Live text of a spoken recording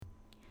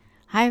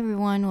Hi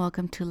everyone,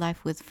 welcome to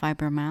Life with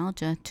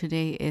Fibromyalgia.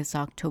 Today is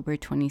October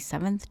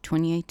 27th,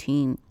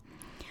 2018.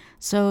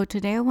 So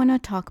today I want to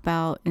talk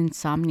about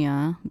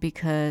insomnia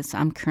because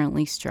I'm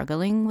currently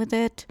struggling with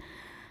it.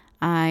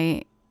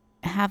 I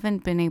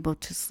haven't been able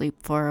to sleep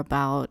for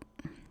about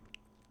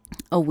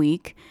a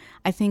week.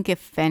 I think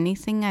if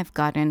anything, I've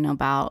gotten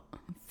about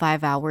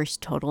 5 hours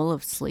total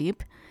of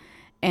sleep.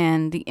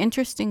 And the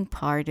interesting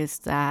part is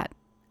that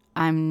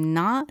I'm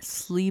not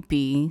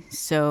sleepy,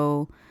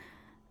 so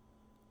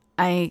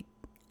I'm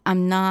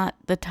not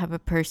the type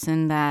of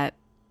person that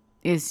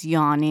is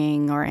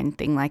yawning or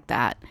anything like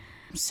that.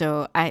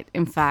 So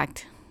in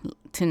fact,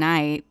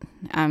 tonight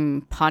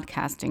I'm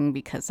podcasting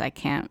because I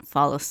can't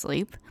fall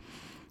asleep.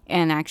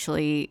 And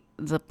actually,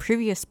 the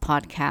previous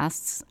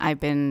podcasts, I've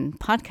been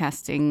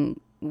podcasting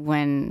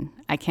when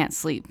I can't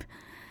sleep.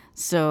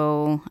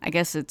 So I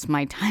guess it's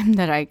my time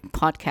that I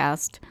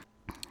podcast.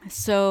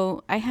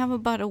 So I have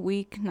about a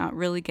week not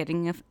really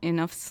getting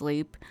enough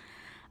sleep.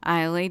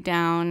 I lay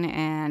down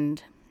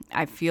and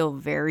I feel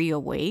very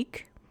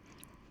awake.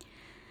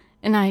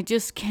 And I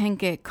just can't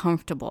get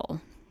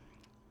comfortable.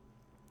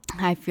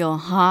 I feel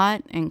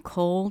hot and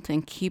cold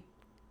and keep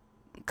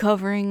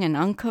covering and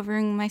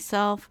uncovering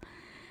myself.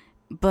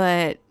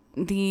 But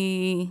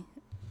that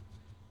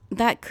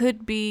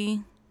could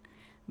be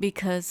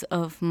because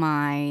of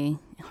my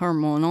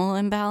hormonal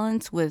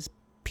imbalance with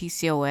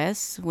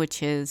PCOS,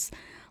 which is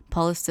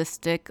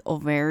polycystic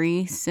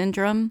ovary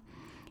syndrome,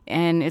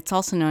 and it's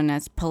also known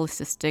as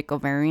polycystic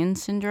ovarian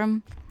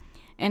syndrome.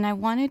 And I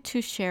wanted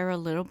to share a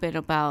little bit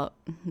about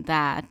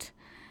that,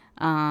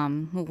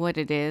 what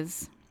it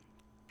is.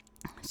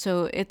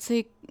 So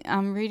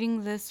I'm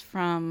reading this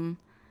from,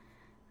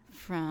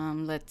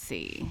 let's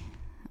see,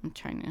 I'm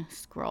trying to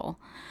scroll,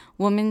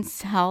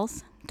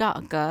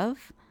 womenshealth.gov.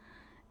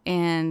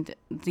 And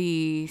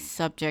the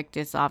subject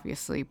is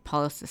obviously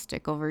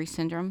polycystic ovary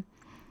syndrome.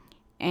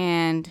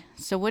 And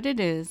so what it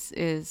is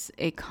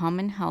a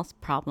common health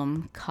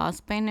problem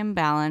caused by an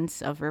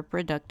imbalance of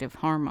reproductive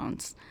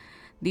hormones.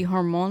 The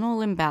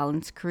hormonal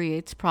imbalance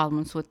creates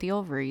problems with the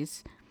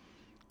ovaries.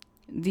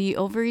 The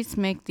ovaries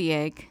make the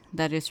egg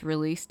that is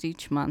released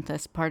each month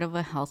as part of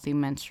a healthy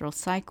menstrual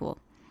cycle.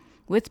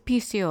 With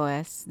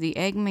PCOS, the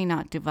egg may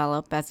not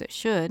develop as it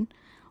should,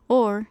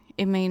 or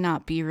it may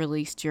not be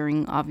released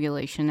during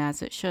ovulation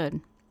as it should.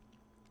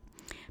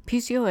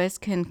 PCOS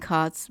can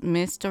cause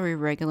missed or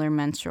irregular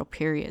menstrual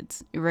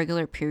periods.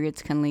 Irregular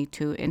periods can lead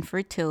to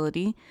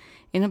infertility,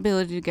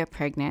 inability to get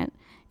pregnant.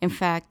 In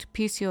fact,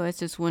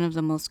 PCOS is one of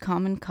the most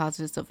common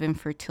causes of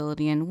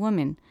infertility in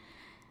women,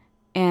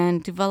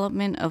 and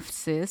development of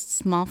cysts,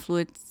 small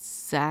fluid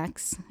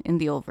sacs in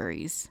the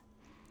ovaries.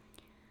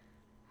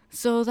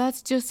 So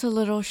that's just a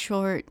little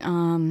short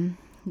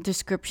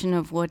description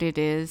of what it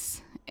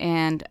is.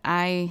 And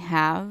I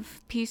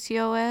have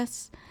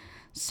PCOS,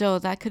 so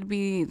that could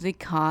be the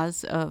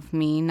cause of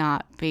me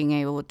not being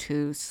able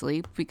to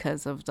sleep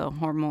because of the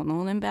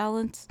hormonal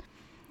imbalance.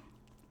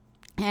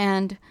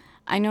 And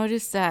I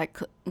noticed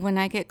that when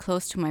I get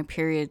close to my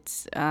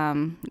periods,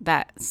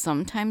 that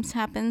sometimes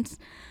happens,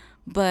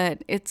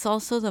 but it's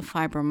also the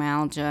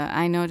fibromyalgia.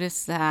 I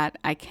notice that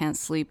I can't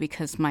sleep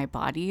because my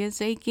body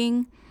is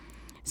aching.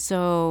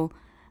 So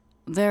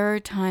there are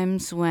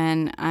times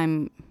when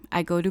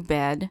I go to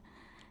bed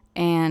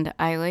and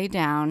I lay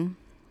down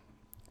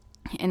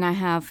and I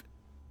have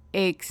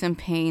aches and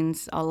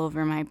pains all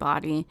over my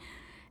body.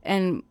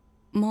 And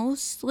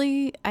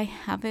mostly I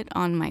have it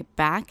on my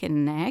back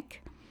and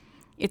neck.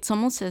 It's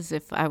almost as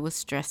if I was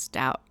stressed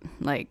out,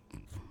 like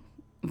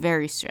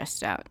very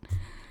stressed out.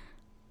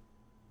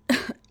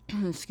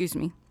 Excuse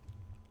me.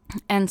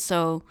 And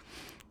so,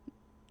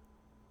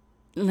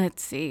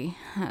 let's see.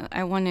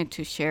 I wanted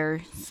to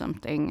share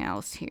something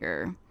else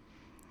here.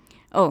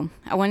 Oh,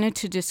 I wanted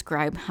to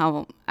describe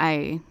how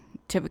I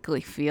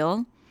typically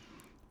feel.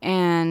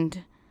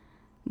 And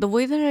the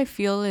way that I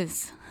feel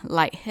is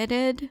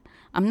lightheaded.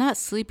 I'm not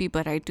sleepy,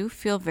 but I do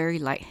feel very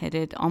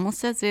lightheaded,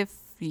 almost as if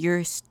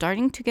you're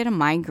starting to get a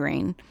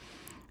migraine.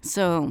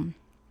 So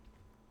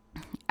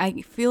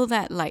I feel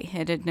that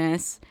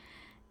lightheadedness.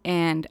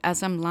 And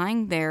as I'm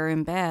lying there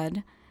in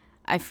bed,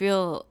 I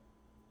feel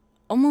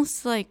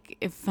almost like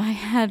if I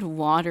had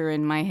water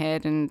in my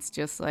head, and it's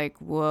just like,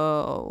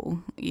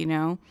 whoa,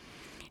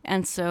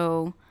 And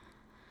so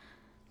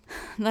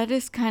that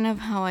is kind of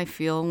how I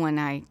feel when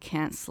I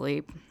can't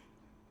sleep.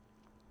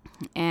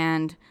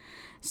 And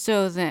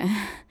so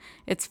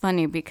it's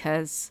funny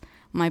because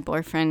my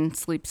boyfriend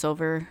sleeps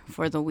over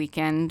for the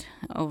weekend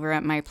over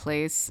at my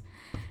place,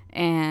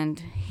 and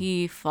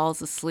he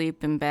falls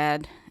asleep in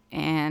bed,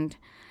 and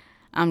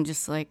I'm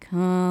just like,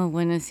 oh,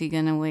 when is he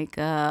going to wake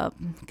up?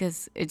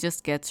 Because it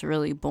just gets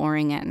really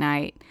boring at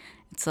night.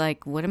 It's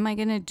like, what am I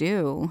going to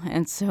do?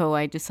 And so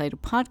I decide to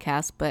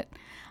podcast, but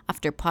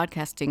after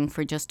podcasting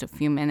for just a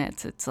few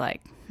minutes, it's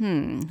like,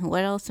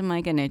 what else am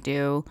I going to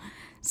do?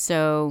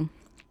 So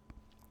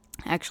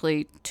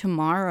actually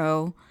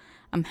tomorrow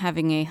I'm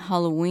having a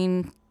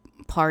Halloween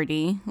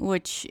party,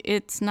 which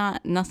it's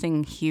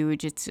nothing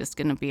huge. It's just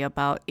going to be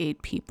about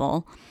 8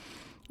 people.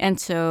 And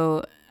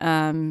so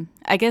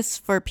I guess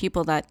for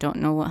people that don't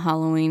know what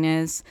Halloween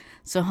is,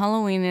 so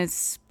Halloween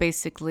is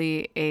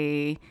basically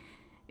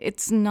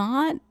it's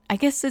not, I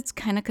guess it's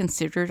kind of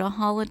considered a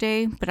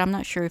holiday, but I'm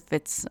not sure if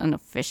it's an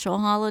official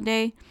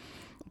holiday.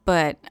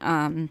 But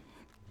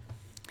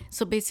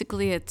so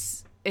basically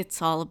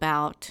it's all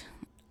about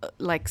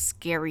like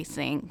scary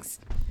things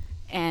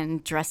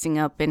and dressing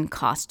up in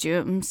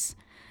costumes.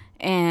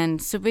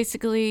 And so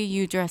basically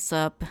you dress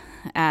up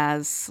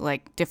as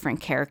like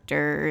different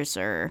characters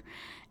or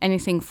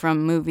anything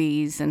from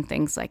movies and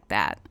things like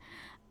that.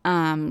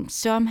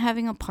 So I'm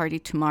having a party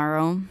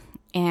tomorrow,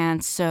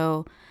 and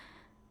so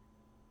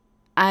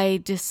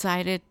I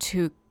decided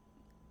to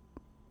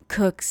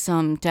cook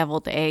some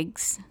deviled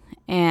eggs,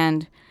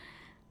 and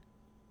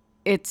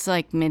it's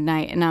like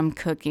midnight and I'm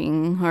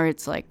cooking, or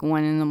it's like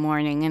 1 a.m.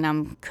 and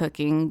I'm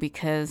cooking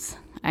because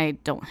I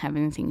don't have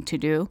anything to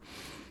do.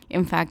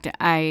 In fact,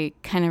 I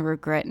kind of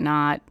regret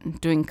not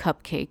doing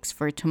cupcakes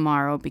for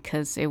tomorrow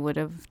because it would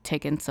have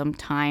taken some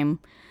time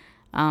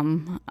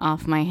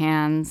off my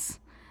hands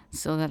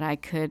so that I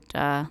could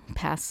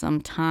pass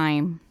some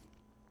time.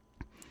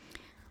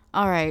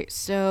 All right,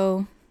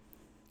 so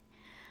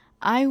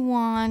I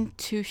want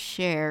to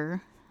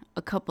share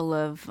a couple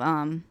of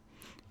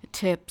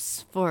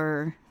tips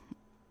for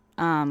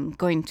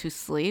going to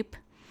sleep.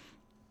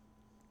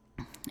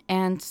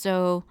 And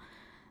so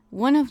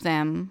one of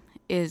them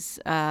is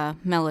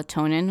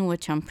melatonin,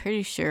 which I'm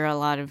pretty sure a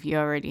lot of you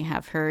already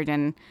have heard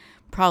and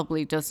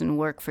probably doesn't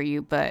work for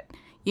you, but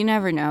you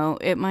never know.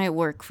 It might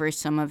work for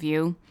some of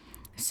you.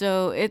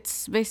 So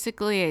it's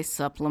basically a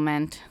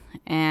supplement,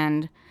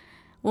 and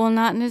well,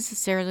 not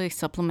necessarily a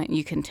supplement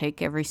you can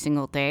take every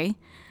single day,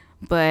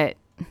 but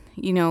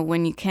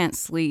when you can't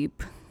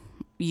sleep,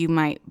 you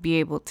might be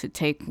able to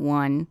take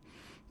one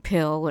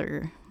pill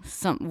or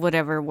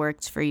whatever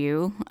works for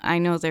you. I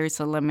know there's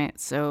a limit,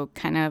 so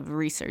kind of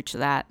research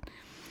that.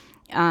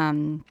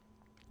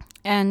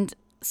 And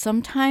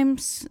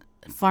sometimes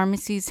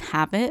pharmacies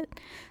have it.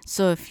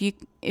 So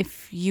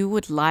if you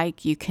would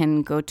like, you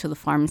can go to the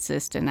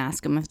pharmacist and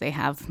ask them if they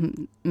have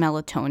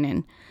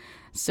melatonin.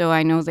 So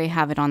I know they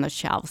have it on the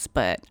shelves,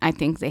 but I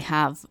think they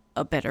have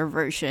a better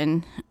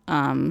version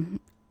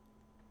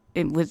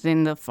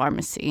within the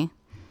pharmacy.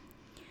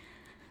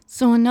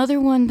 So another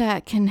one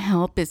that can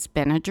help is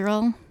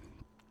Benadryl.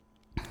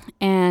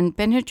 And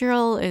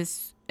Benadryl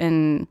is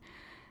an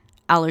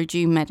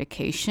allergy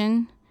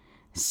medication.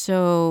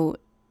 So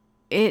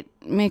it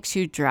makes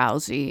you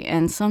drowsy,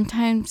 and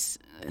sometimes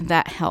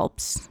that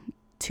helps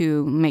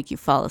to make you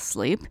fall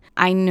asleep.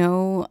 I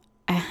know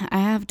I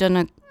have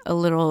done a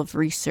little of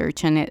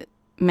research, and it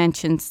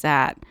mentions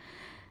that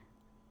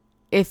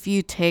if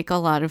you take a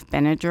lot of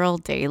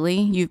Benadryl daily,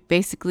 you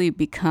basically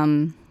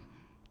become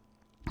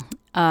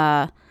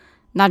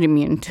not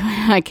immune to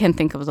it. I can't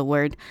think of the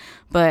word,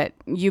 but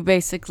you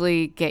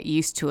basically get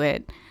used to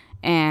it,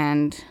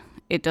 and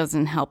it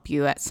doesn't help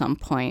you at some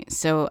point.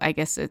 So I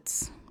guess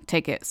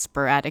take it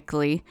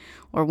sporadically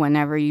or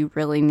whenever you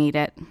really need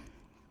it.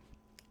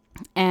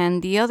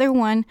 And the other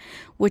one,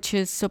 which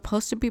is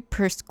supposed to be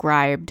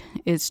prescribed,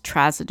 is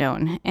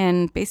trazodone.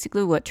 And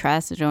basically what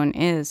trazodone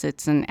is,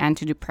 it's an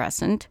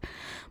antidepressant,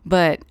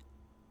 but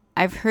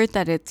I've heard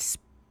that it's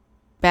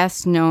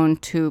best known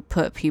to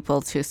put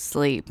people to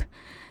sleep.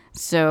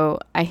 So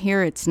I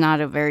hear it's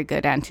not a very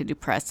good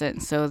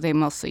antidepressant, so they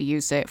mostly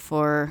use it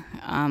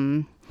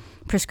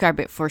prescribe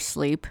it for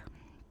sleep.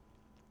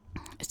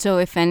 So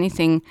if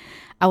anything,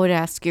 I would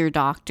ask your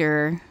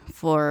doctor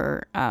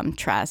for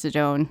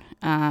trazodone.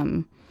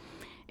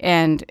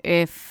 And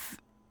if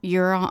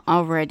you're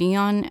already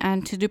on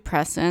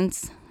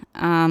antidepressants,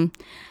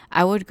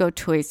 I would go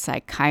to a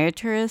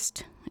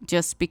psychiatrist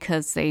just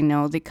because they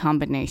know the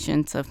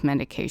combinations of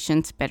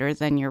medications better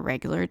than your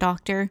regular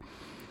doctor.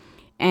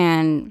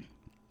 And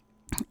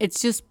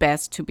it's just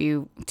best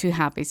to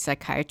have a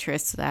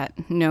psychiatrist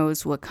that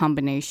knows what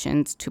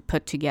combinations to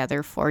put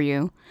together for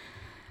you.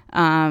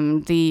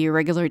 The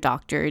regular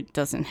doctor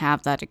doesn't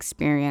have that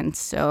experience,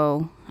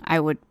 so I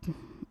would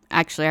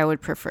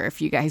prefer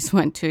if you guys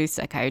went to a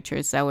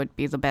psychiatrist. That would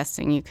be the best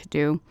thing you could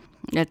do.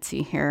 Let's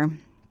see here.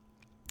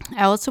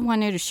 I also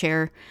wanted to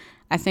share,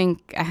 I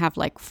think I have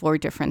like 4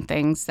 different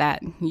things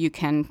that you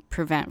can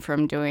prevent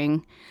from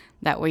doing.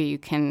 That way you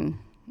can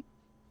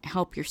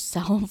help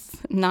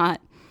yourself, not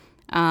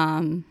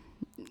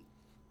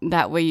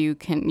that way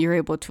you're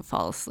able to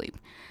fall asleep.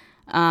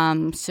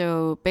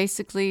 So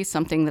basically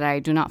something that I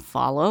do not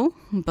follow,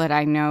 but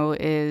I know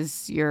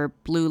is your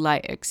blue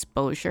light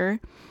exposure.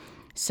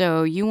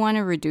 So you want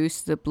to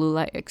reduce the blue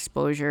light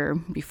exposure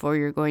before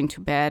you're going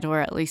to bed,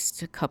 or at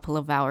least a couple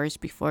of hours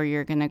before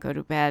you're going to go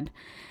to bed.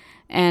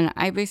 And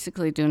I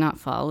basically do not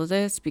follow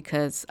this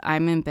because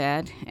I'm in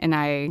bed and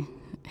I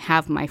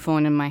have my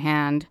phone in my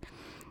hand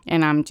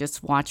and I'm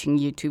just watching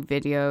YouTube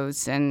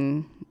videos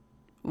and,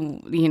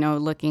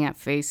 looking at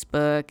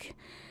Facebook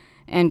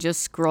and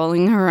just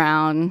scrolling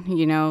around,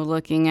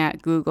 looking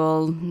at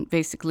Google,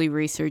 basically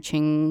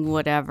researching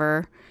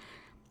whatever.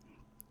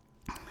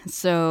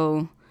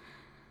 So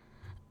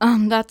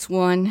That's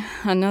one.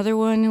 Another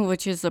one,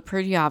 which is a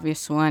pretty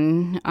obvious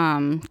one,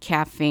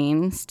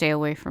 caffeine. Stay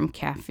away from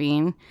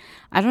caffeine.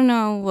 I don't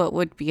know what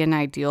would be an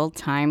ideal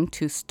time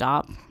to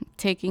stop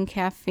taking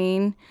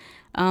caffeine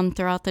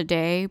throughout the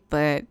day,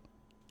 but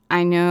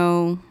I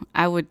know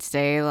I would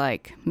say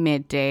like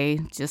midday,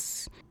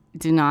 just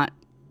do not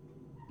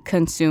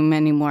consume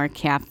any more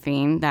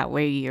caffeine. That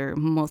way you're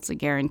mostly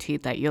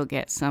guaranteed that you'll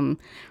get some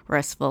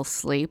restful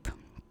sleep.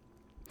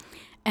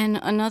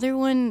 And another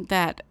one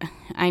that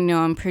I know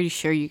I'm pretty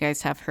sure you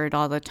guys have heard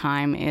all the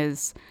time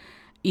is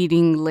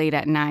eating late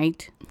at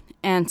night.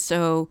 And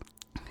so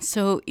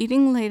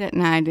eating late at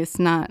night is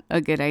not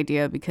a good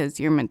idea because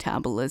your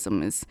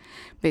metabolism is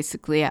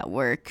basically at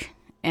work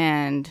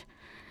and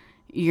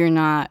you're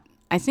not,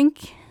 I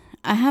think,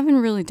 I haven't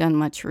really done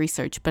much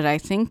research, but I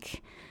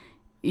think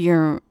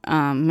your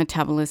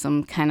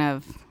metabolism kind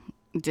of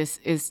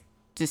is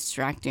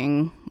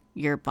distracting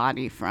your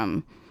body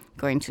from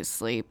going to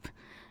sleep.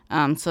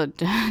 So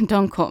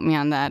don't quote me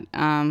on that.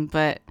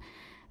 But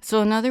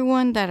so another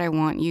one that I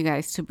want you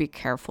guys to be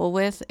careful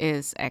with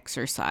is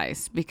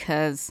exercise,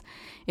 because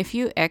if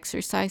you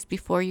exercise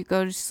before you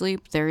go to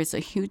sleep, there is a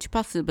huge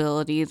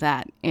possibility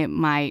that it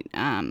might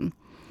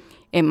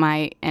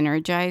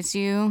energize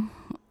you.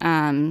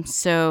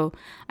 So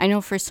I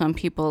know for some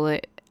people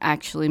it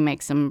actually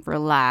makes them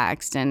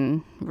relaxed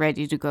and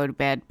ready to go to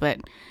bed, but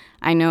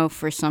I know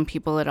for some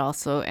people it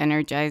also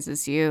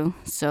energizes you.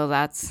 So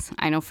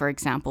I know for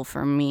example,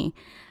 for me,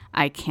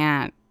 I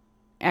can't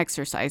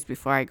exercise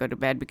before I go to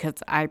bed because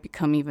I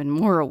become even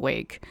more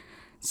awake.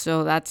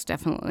 So that's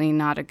definitely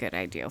not a good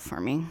idea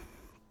for me.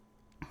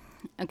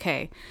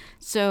 Okay,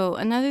 so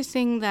another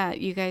thing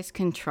that you guys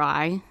can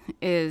try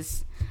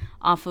is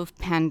off of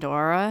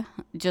Pandora,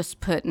 just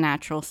put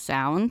natural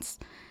sounds.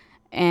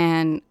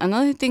 And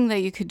another thing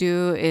that you could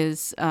do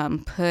is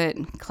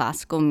put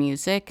classical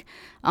music.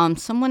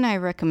 Someone I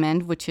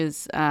recommend,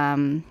 which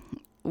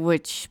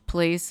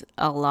plays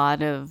a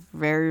lot of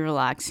very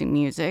relaxing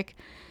music.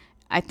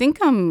 I think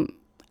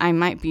I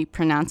might be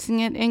pronouncing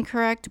it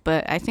incorrect,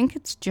 but I think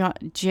it's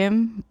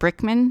Jim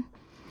Brickman.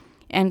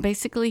 And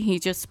basically he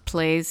just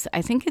plays,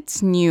 I think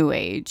it's new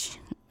age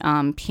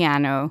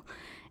piano,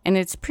 and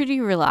it's pretty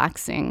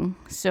relaxing.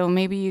 So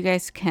maybe you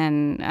guys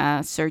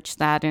can search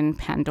that in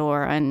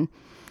Pandora and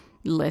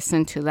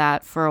listen to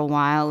that for a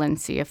while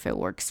and see if it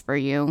works for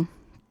you.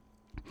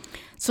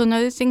 So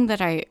another thing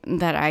that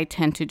I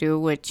tend to do,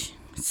 which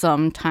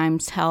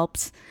sometimes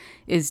helps,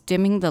 is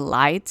dimming the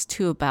lights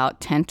to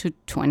about 10 to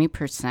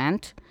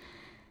 20%.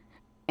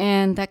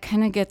 And that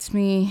kind of gets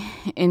me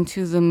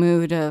into the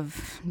mood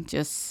of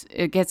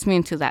it gets me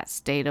into that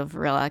state of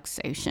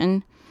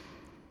relaxation.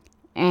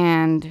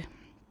 And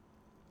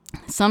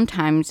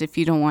sometimes if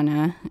you don't want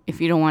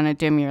to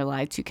dim your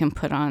lights, you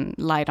can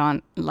light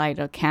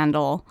a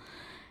candle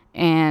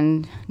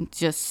and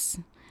just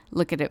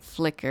look at it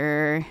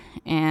flicker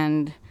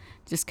and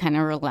just kind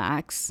of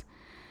relax.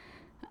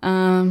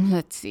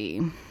 Let's see.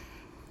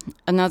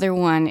 Another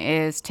one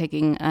is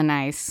taking a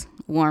nice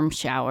warm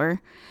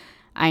shower.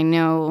 I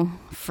know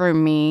for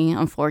me,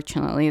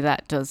 unfortunately,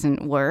 that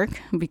doesn't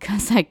work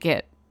because I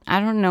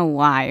don't know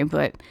why,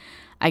 but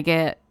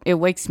it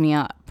wakes me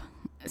up.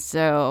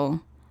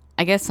 So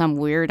I guess I'm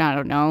weird. I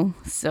don't know.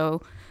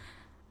 So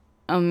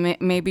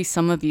maybe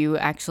some of you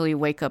actually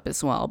wake up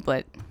as well,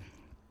 but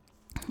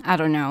I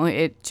don't know.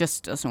 It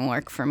just doesn't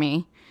work for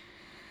me.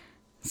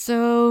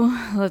 So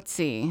let's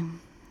see.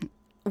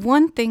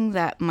 One thing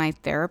that my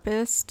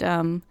therapist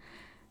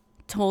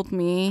told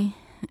me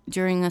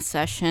during a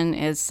session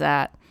is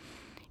that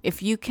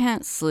if you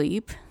can't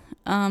sleep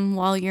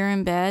while you're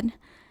in bed,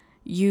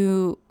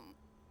 you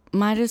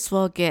might as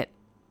well get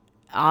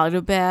out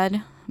of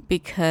bed,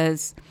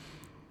 because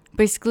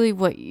basically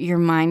what your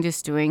mind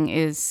is doing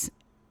is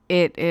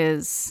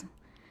it's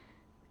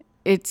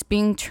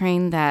being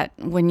trained that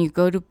when you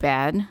go to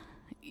bed,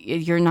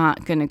 you're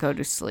not going to go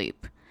to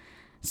sleep.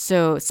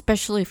 So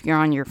especially if you're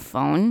on your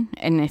phone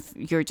and if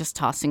you're just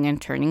tossing and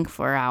turning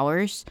for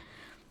hours.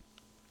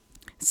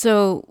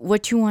 So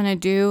what you want to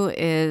do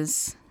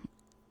is,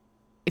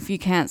 if you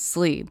can't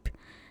sleep,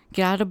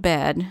 get out of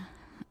bed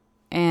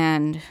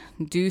and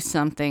do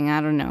something, I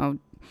don't know,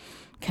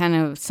 kind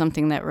of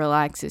something that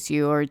relaxes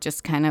you, or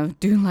just kind of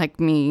do like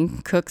me,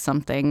 cook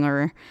something,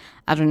 or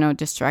I don't know,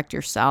 distract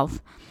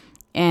yourself.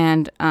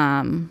 And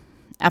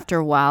after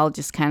a while,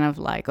 just kind of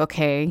like,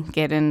 okay,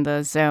 get in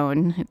the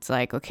zone. It's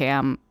like, okay,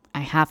 I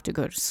have to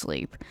go to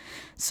sleep.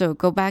 So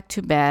go back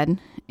to bed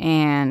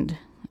and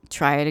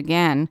try it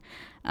again.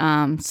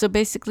 So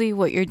basically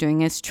what you're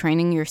doing is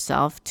training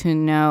yourself to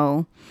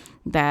know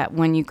that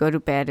when you go to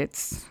bed,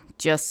 it's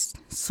just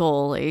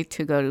solely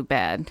to go to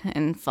bed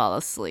and fall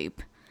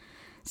asleep.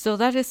 So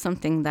that is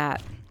something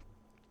that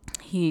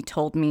he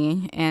told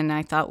me and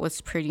I thought was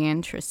pretty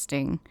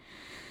interesting.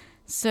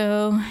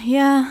 So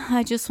yeah,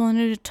 I just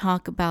wanted to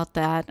talk about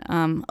that.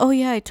 Oh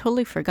yeah, I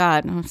totally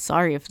forgot. I'm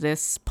sorry if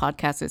this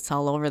podcast is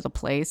all over the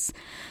place,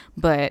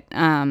 but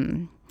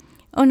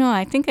Oh no,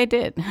 I think I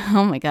did.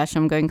 Oh my gosh,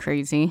 I'm going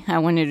crazy. I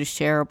wanted to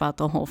share about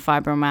the whole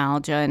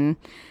fibromyalgia and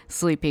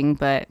sleeping,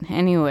 but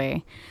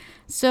anyway.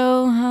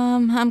 So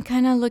I'm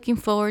kind of looking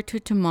forward to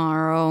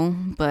tomorrow,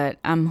 but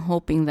I'm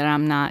hoping that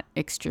I'm not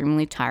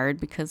extremely tired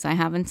because I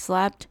haven't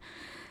slept.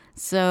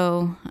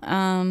 So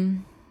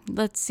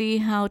let's see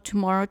how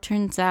tomorrow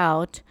turns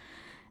out.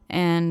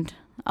 And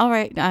all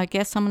right, I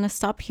guess I'm going to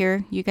stop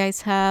here. You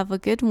guys have a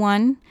good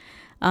one.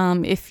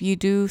 If you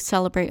do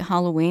celebrate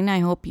Halloween, I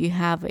hope you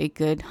have a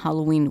good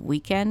Halloween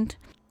weekend.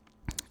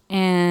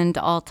 And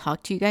I'll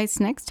talk to you guys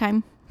next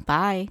time.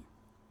 Bye.